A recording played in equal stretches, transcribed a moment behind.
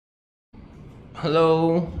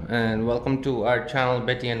Hello and welcome to our channel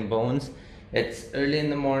Betty and Bones. It's early in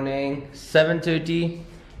the morning, 7:30,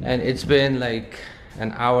 and it's been like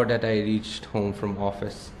an hour that I reached home from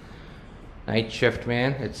office. Night shift,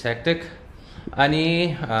 man, it's hectic.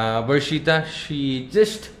 Ani Barshita, she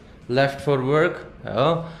just left for work.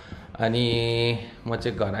 Ani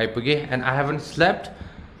God, and I haven't slept,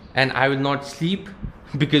 and I will not sleep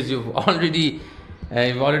because you've already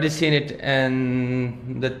seen it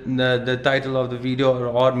in the title of the video,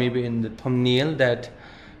 or maybe in the thumbnail, that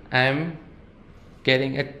I'm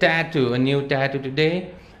getting a new tattoo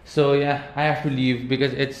today. So yeah, I have to leave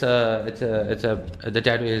because the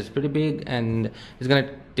tattoo is pretty big and it's gonna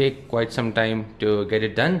take quite some time to get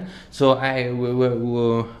it done. So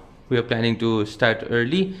we are planning to start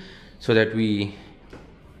early so that we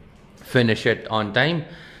finish it on time.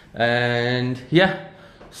 And yeah,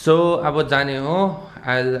 so about jane ho,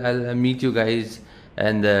 I'll meet you guys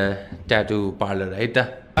in the tattoo parlor, right?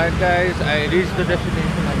 Alright guys, I reached the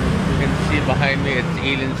destination. You can see behind me it's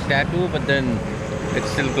Alien's tattoo, but then it's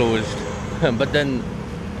still closed. But then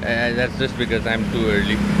that's just because I'm too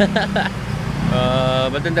early.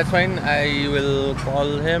 But then that's fine. I will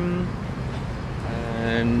call him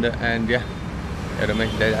and yeah, I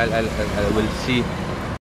will see.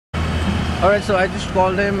 Alright, so I just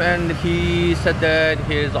called him and he said that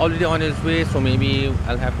he's already on his way, so maybe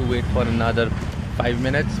I'll have to wait for another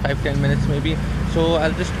 5-10 minutes maybe. So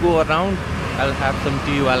I'll just go around, I'll have some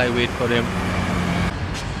tea while I wait for him.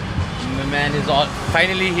 The man is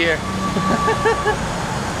finally here.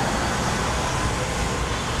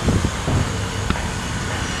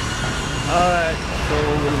 Alright, so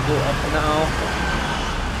we'll go up now.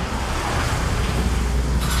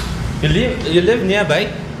 You live nearby?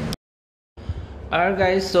 Alright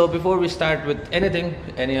guys, so before we start with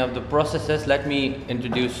any of the processes, let me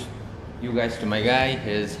introduce you guys to my guy.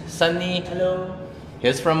 He's Sunny. Hello.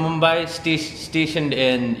 He's from Mumbai, stationed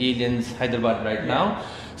in Alien's Hyderabad right now.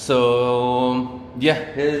 So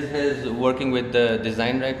yeah, he's working with the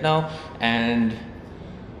design right now, and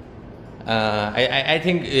I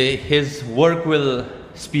think his work will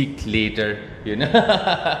speak later, you know.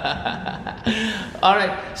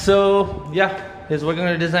 Alright, so yeah, he's working on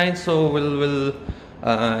a design, so we'll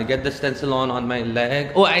get the stencil on my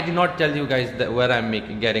leg. Oh, I did not tell you guys that where I'm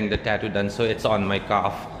getting the tattoo done. So it's on my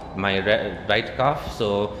calf, my right calf.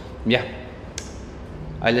 So yeah,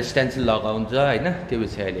 I'll stencil Alright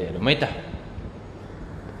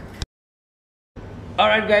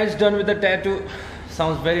guys, done with the tattoo.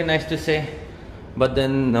 Sounds very nice to say, but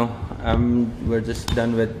then no, we're just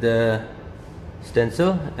done with the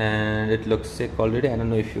stencil and it looks sick already. I don't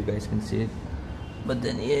know if you guys can see it, but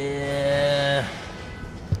then yeah,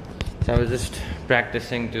 so I was just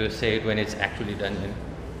practicing to say it when it's actually done, you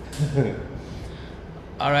know.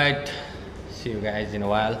 Alright, see you guys in a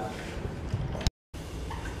while.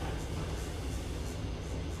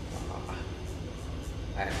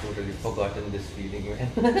 I have totally forgotten this feeling,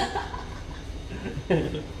 man.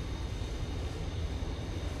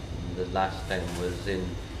 The last time was in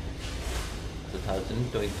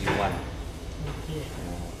 2021. Okay.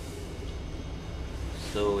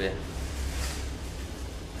 So yeah,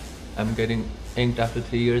 I'm getting inked after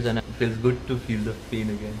 3 years and it feels good to feel the pain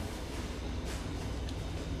again.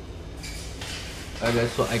 Alright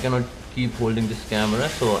guys, so I cannot keep holding this camera,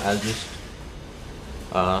 so I'll just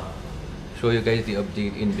show you guys the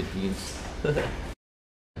update in between.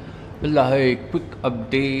 Like, quick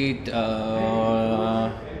update.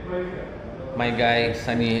 My guy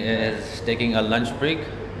Sunny is taking a lunch break.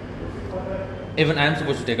 Even I'm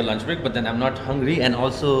supposed to take a lunch break, but then I'm not hungry, and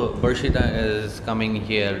also Barshita is coming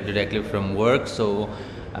here directly from work, so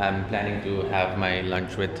I'm planning to have my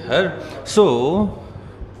lunch with her. So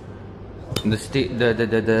the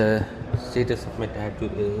status of my tattoo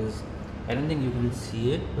is, I don't think you can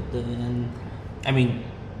see it, but then I mean,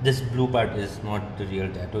 this blue part is not the real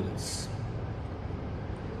tattoo.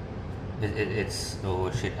 It's oh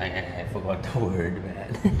shit, I forgot the word,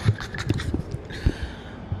 man.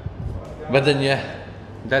 But then yeah,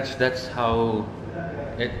 that's how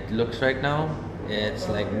it looks right now. It's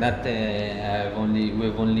like nothing.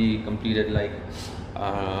 We've only completed like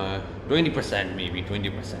 20%, maybe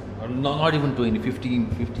 20%, or not even 15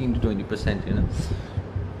 to 20%, you know.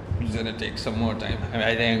 It's gonna take some more time.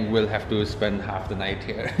 I think we'll have to spend half the night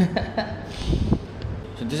here.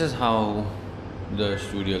 So this is how the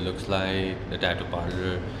studio looks like, the tattoo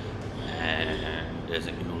parlor, and there's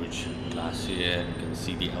a huge glass here. You can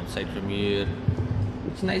see the outside from here.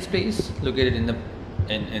 It's a nice place, located in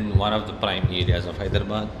one of the prime areas of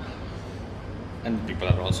Hyderabad, and people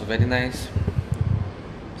are also very nice.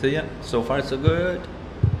 So yeah, so far so good.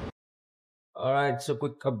 Alright, so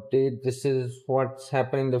quick update. This is what's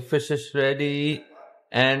happening. The fish is ready.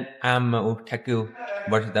 And I'm thank you.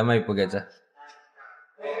 But the mai pugecha.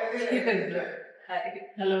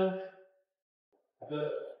 Hello.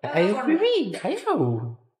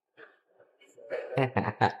 Hello.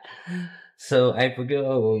 So I forget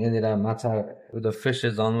the fish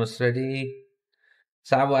is almost ready.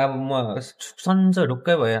 So अब म सन्च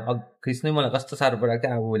ढुक्कै भयो खिच्नै मलाई कस्तो साह्रो परेको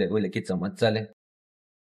थियो अब उसले खिच्छ मजाले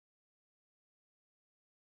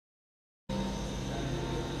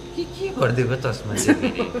के गरिदिएको चस्मा चाहिँ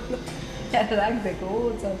राखिदिएको हो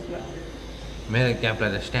चस्मा मेरो क्यापलाई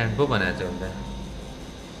त स्ट्यान्ड पो बनाएको छ हुन्छ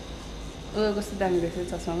कस्तो दामी रहेछ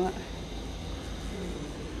चस्मामा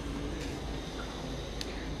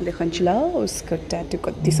देखन्छु ल उसको ट्याटु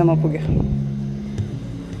कतिसम्म पुग्यो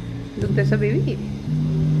दुख्दैछ बेबी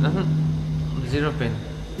Zero pain.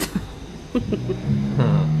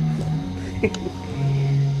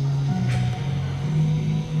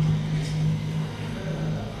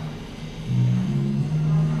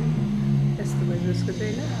 यस्तो भयो उसको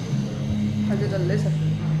चाहिँ होइन अझै डल्लै छ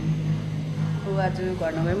ऊ आज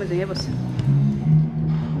घर नगए म चाहिँ यहीँ बस्छु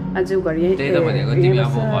आज घर यहीँ त्यही त भनेको तिमी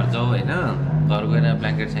अब घर जाऊ होइन घर गएर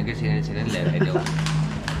ब्ल्याङ्केट स्याङ्केट छिरेर ल्याएर आइदेऊ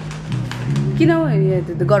किन हौ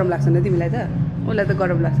त्यो गरम लाग्छ नि तिमीलाई त उसलाई त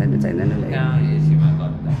गरम लाग्छ नि चाहिँदैन उसलाई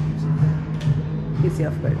एसी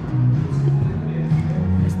अफ गरेर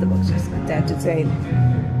यस्तो भएको छ यसको ट्याटु चाहिँ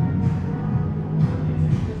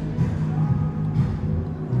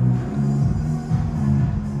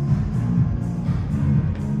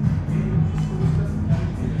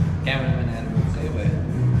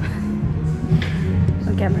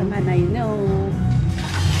क्यामेराम्यान होइन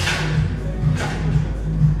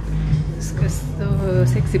यस्तो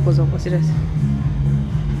सेक्सी पोजमा बसिरहेछ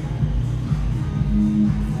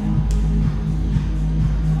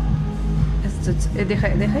यस्तो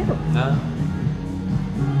देखायो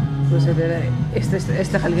बसेर यस्तो यस्तो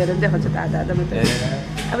यस्तो खालको हेरेर देखाउँछ त आधा आधा मात्रै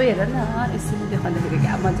अब हेर न यसरी देखाउँदाखेरि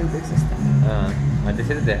क्या मजाको देख्छ यस्तो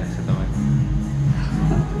त्यसरी देखाएको छ तपाईँ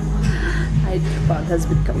Hyderabad has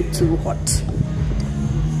become too hot.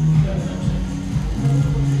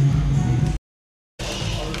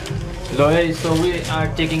 So we are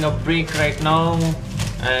taking a break right now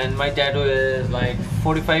and my tattoo is like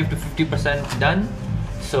 45 to 50% done.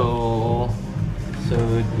 So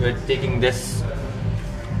we're taking this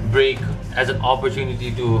break as an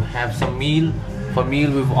opportunity to have some meal. For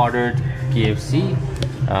meal we've ordered KFC.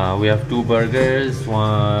 We have 2 burgers,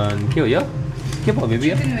 one baby?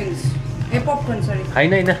 Chicken wings. Popcorn, sorry.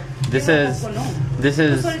 Haina. This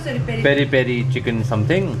is peri peri chicken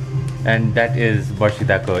something, and that is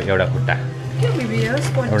Barshita ko euda kutta.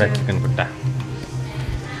 Euda chicken kutta.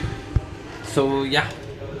 So yeah,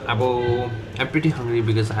 I'm pretty hungry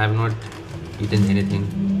because I have not eaten anything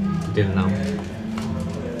till now.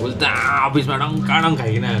 Ulta office ma dang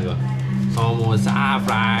khaikina aeko. Samosa,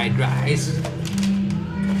 fried rice.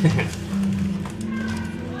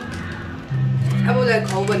 अब उसलाई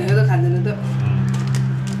खाऊ भनेको त खाँदैन त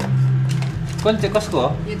कुन चाहिँ कसको हो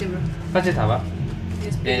यो तिम्रो कसै थाहा भयो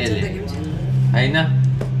हैन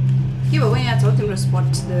के भयो यहाँ छ तिम्रो स्पट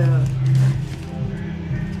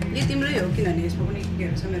यो तिम्रै हो किनभने यसमा पनि के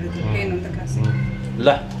हुन्छ मेरो त पेन हो त खासै ल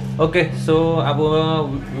okay so we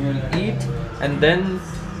will eat and then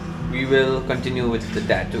we will continue with the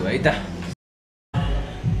tattoo है त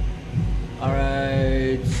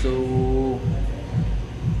alright so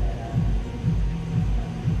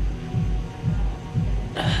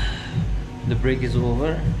the break is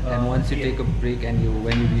over and once you take a break and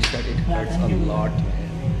when you restart it hurts a lot man.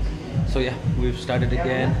 So yeah, we've started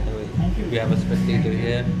again. We have a spectator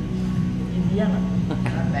here.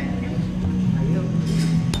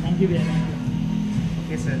 Thank you very much.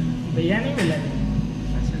 Okay sir. Biryani will have.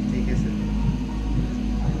 Sir, take it sir.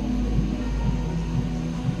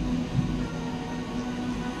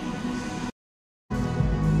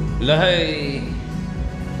 Lahai,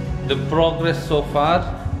 the progress so far.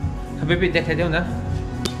 Baby, देखाइदेऊ न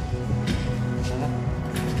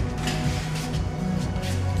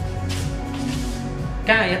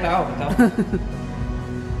कहाँ यता आओ बताओ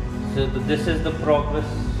So this is the progress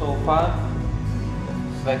so far.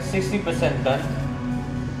 It's like 60% done.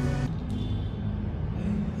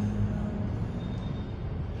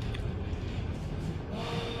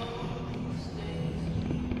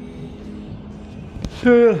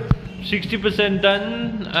 So 60% done.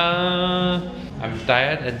 I'm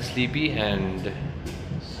tired and sleepy and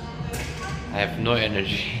I have no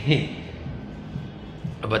energy.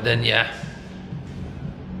 But then yeah,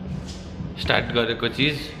 start gareko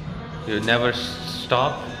cheez, you never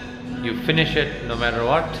stop, you finish it no matter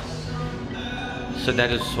what. So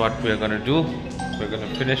that is what we're gonna do. We're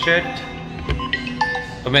gonna finish it.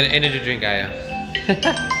 Oh, my energy drink आया.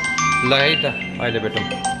 Laita.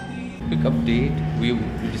 Quick update. We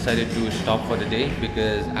decided to stop for the day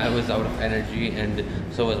because I was out of energy and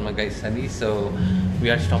so was my guy Sunny. So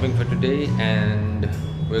we are stopping for today and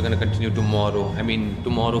we're gonna continue tomorrow. I mean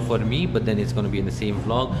tomorrow for me, but then it's gonna be in the same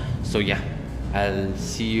vlog. So yeah, I'll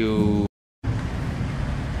see you.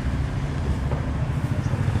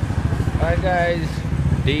 Alright guys,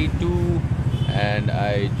 day 2 and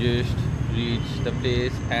I just reached the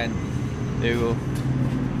place and there you go.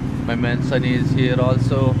 My man Sunny is here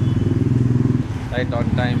also. Right on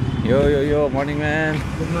time. Yo, morning man.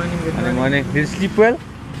 Good morning. Morning. Did you sleep well?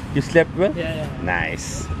 You slept well? Yeah.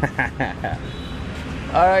 Nice.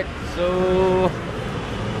 Alright, so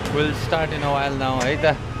we'll start in a while now,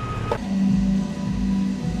 right?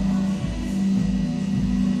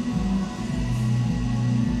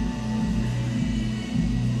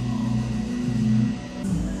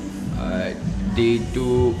 Alright, day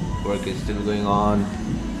 2, work is still going on.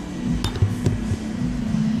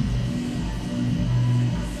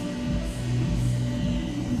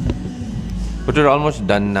 But we're almost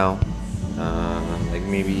done now. Like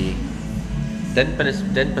maybe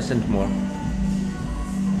 10% more,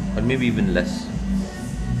 or maybe even less.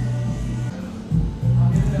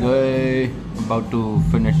 Yay! About to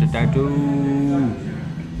finish the tattoo.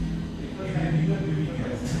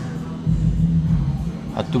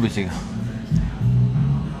 Attu bisiga.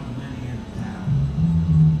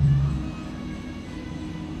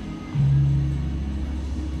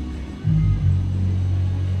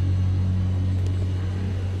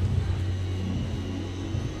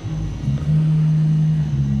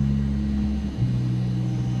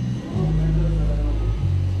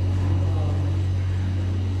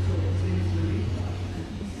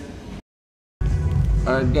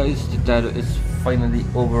 Alright guys, the tattoo is finally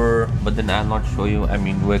over, but then I'll not show you. I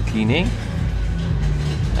mean, we're cleaning,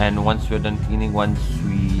 and once we're done cleaning, once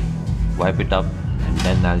we wipe it up, and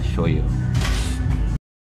then I'll show you.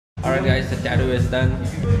 Alright guys, the tattoo is done.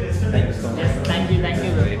 Thank you so much. Yes, thank you.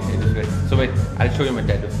 Wait, it is good. So wait, I'll show you my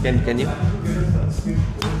tattoo. Can you?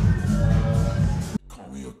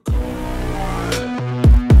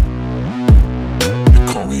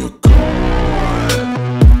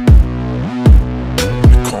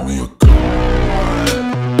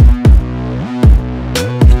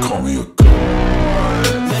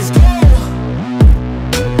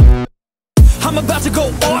 I'm about to go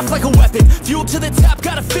off like a weapon. Fuel to the top,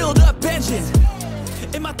 got a filled up engine.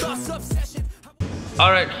 In my thoughts, obsession.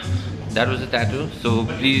 Alright, that was a tattoo. So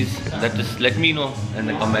please let me know in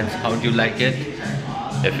the comments how do you like it.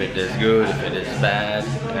 If it is good, if it is bad,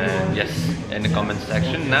 and yes, in the comment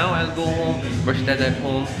section. Now I'll go home, brush that at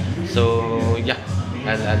home. So yeah,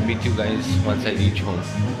 I'll meet you guys once I reach home.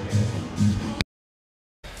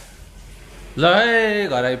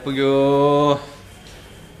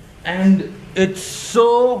 And it's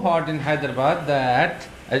so hot in Hyderabad that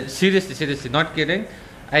seriously, not kidding.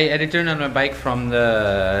 I returned on my bike from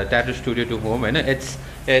the tattoo studio to home, and it's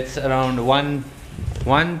around 1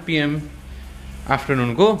 p.m.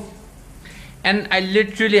 afternoon go, and I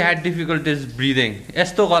literally had difficulties breathing.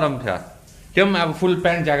 Esto garam tha. Kyum ab full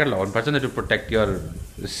pant jacket लगाउनु पर्छ to protect your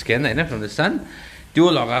skin Hahn from the sun. त्यो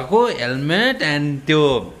लगाएको helmet and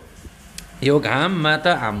त्यो यो घाममा त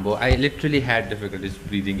आम्बो. I literally had difficulties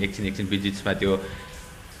breathing. एकछिन बिचमा त्यो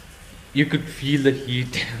you could feel the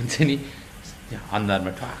heat हुन्छ नि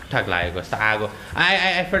अनुहारमा ठक लागेको जस्तो आगो.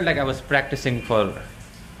 I felt like I was practicing for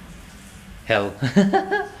hell.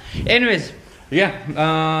 Anyways, yeah,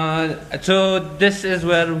 so this is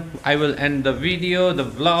where I will end the video, the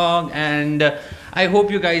vlog, and I hope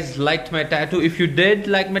you guys liked my tattoo. If you did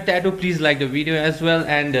like my tattoo, please like the video as well,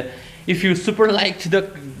 and if you super liked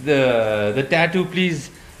the tattoo, please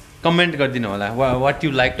comment gardinu hola what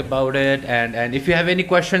you liked about it, and if you have any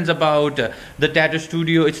questions about the tattoo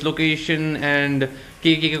studio, its location, and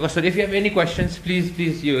if you have any questions, please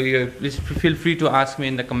feel free to ask me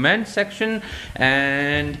in the comment section.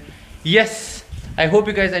 And yes, I hope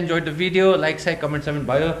you guys enjoyed the video. Like, say, comment,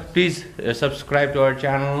 bio. Please subscribe to our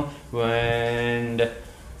channel, and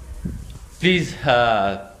please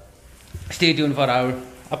stay tuned for our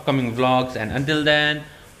upcoming vlogs, and until then,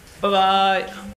 bye bye.